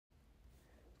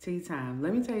Tea time.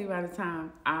 Let me tell you about the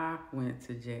time I went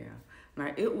to jail.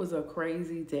 Now, it was a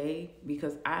crazy day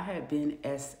because I had been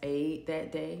SA'd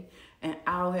that day, and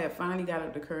I had finally got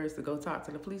up the courage to go talk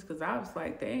to the police because I was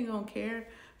like, they ain't gonna care.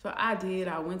 So I did.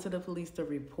 I went to the police to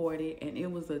report it, and it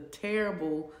was a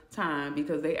terrible time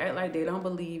because they act like they don't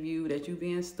believe you, that you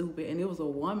being stupid, and it was a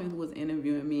woman who was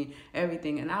interviewing me and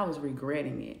everything, and I was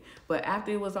regretting it. But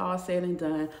after it was all said and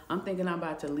done, I'm thinking I'm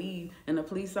about to leave, and the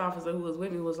police officer who was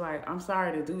with me was like, I'm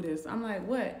sorry to do this. I'm like,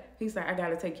 what? He said, I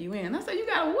gotta take you in. I said, you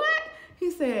got a what? He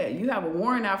said, you have a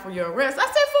warrant out for your arrest. I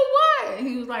said, for what?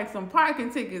 He was like, some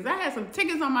parking tickets. I had some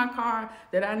tickets on my car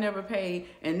that I never paid,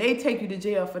 and they take you to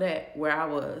jail for that, where I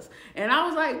was. And I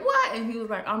was like, what? And he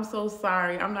was like, I'm so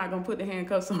sorry. I'm not going to put the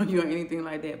handcuffs on you or anything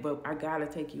like that, but I got to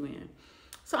take you in.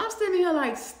 So I'm sitting here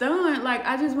like stunned, like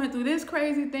I just went through this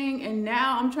crazy thing, and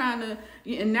now I'm trying to,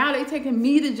 and now they taking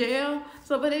me to jail.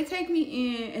 So, but they take me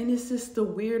in, and it's just the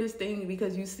weirdest thing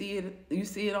because you see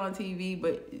it on TV,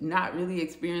 but not really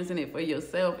experiencing it for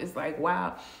yourself. It's like,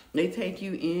 wow, they take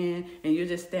you in, and you're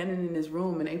just standing in this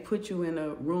room, and they put you in a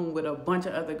room with a bunch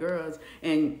of other girls,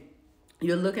 and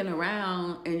you're looking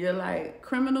around, and you're like,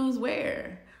 criminals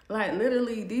where? Like,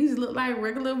 literally, these look like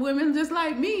regular women just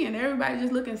like me, and everybody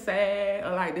just looking sad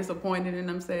or like disappointed in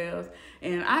themselves.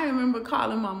 And I remember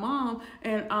calling my mom,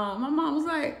 and my mom was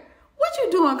like, what you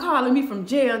doing calling me from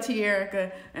jail,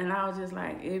 Te-Erika? And I was just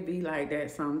like, it be like that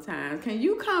sometimes. Can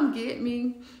you come get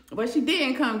me? But she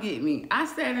didn't come get me. I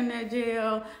sat in that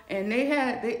jail, and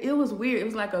it was weird. It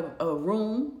was like a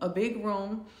room, a big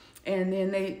room, and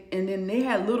then they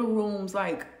had little rooms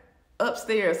like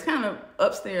upstairs, kind of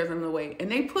upstairs in a way.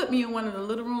 And they put me in one of the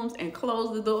little rooms and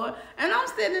closed the door. And I'm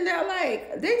sitting there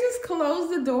like, they just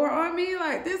closed the door on me.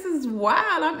 Like, this is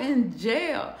wild. I'm in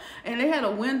jail. And they had a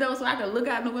window so I could look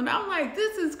out the window. I'm like,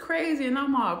 this is crazy. And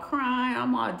I'm all crying.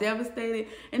 I'm all devastated.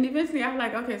 And eventually I was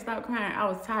like, okay, stop crying. I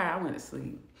was tired. I went to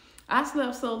sleep. I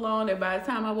slept so long that by the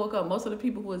time I woke up, most of the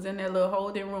people who was in that little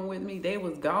holding room with me, they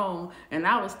was gone. And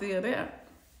I was still there.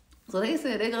 So they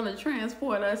said they're going to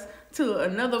transport us to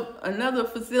another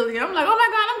facility. I'm like, oh my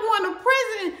God, I'm going to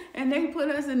prison. And they put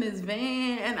us in this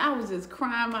van, and I was just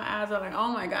crying my eyes out like, oh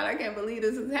my God, I can't believe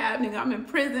this is happening. I'm in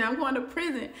prison. I'm going to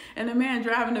prison. And the man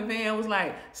driving the van was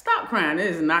like, stop crying. It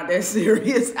is not that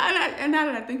serious. And now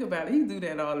that I think about it, he do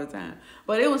that all the time.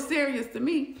 But it was serious to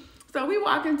me. So we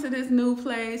walk into this new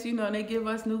place, and they give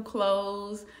us new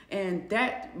clothes. And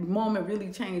that moment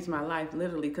really changed my life,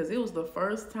 literally, because it was the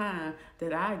first time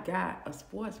that I got a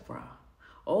sports bra.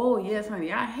 Oh, yes,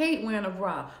 honey, I hate wearing a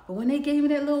bra. But when they gave me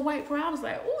that little white bra, I was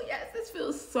like, oh, yes, this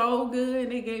feels so good.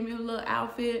 And they gave me a little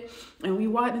outfit. And we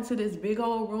walked into this big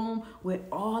old room with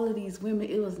all of these women.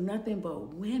 It was nothing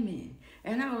but women.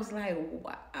 And I was like,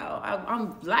 wow,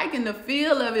 I'm liking the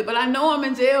feel of it, but I know I'm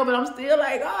in jail, but I'm still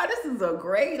like, oh, this is a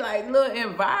great, like, little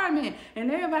environment. And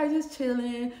everybody just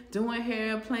chilling, doing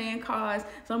hair, playing cards.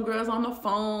 Some girls on the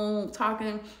phone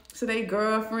talking to their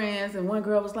girlfriends. And one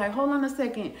girl was like, hold on a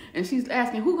second. And she's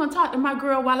asking, who gonna talk to my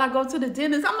girl while I go to the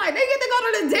dentist? I'm like, they get to go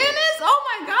to the dentist?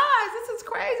 Oh my gosh, this is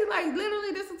crazy. Like,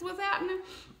 literally, this is what's happening.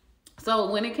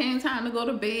 So when it came time to go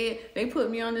to bed, they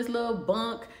put me on this little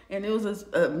bunk, and there was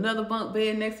another bunk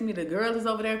bed next to me. The girl is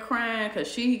over there crying because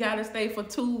she got to stay for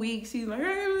 2 weeks. She's like,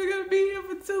 hey, we're going to be here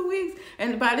for 2 weeks.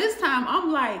 And by this time,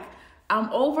 I'm like, I'm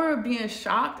over being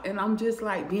shocked, and I'm just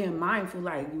like being mindful.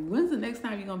 Like, when's the next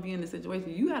time you're going to be in this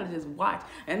situation? You got to just watch.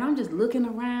 And I'm just looking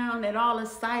around at all the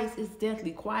sights. It's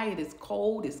deathly quiet. It's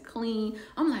cold. It's clean.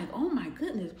 I'm like, oh my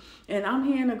goodness. And I'm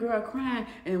hearing the girl crying.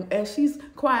 And as she's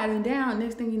quieting down,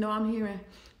 next thing you know, I'm hearing,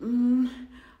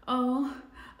 oh,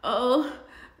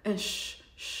 and shh,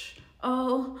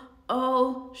 oh,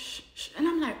 shh. And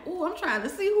I'm like, oh, I'm trying to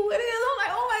see who it is. I'm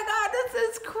like, oh my God, this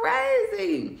is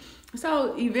crazy.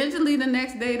 So eventually the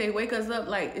next day they wake us up,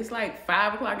 like it's like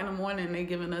 5 o'clock in the morning, and they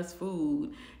giving us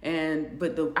food.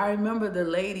 But I remember the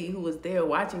lady who was there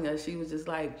watching us, she was just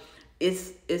like,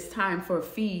 it's time for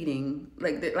feeding,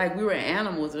 like we were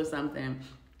animals or something.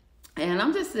 And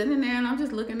I'm just sitting there, and I'm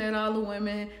just looking at all the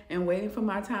women and waiting for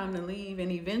my time to leave.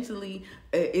 And eventually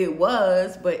but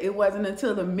it wasn't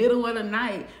until the middle of the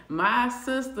night, my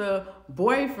sister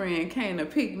boyfriend came to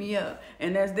pick me up.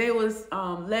 And as they was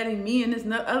letting me and this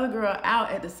other girl out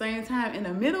at the same time in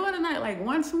the middle of the night, like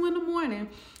 1, 2 in the morning,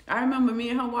 I remember me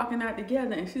and her walking out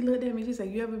together, and she looked at me, she said,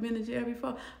 you ever been to jail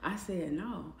before? I said,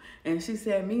 no. And she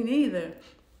said, me neither.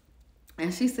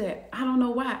 And she said, I don't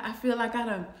know why. I feel like I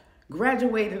done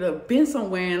graduated or been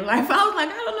somewhere in life. I was like,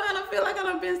 I don't know, I don't feel like I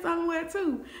done been somewhere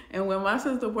too. And when my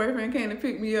sister boyfriend came to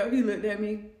pick me up, he looked at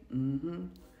me,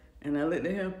 And I looked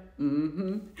at him,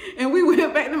 And we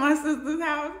went back to my sister's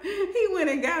house. He went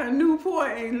and got a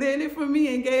Newport and lit it for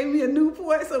me and gave me a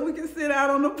Newport so we could sit out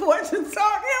on the porch and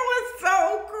talk. It was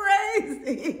so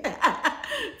crazy.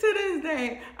 To this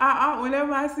day,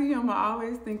 whenever I see him, I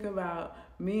always think about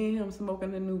me and him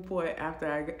smoking the Newport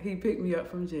after he picked me up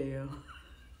from jail.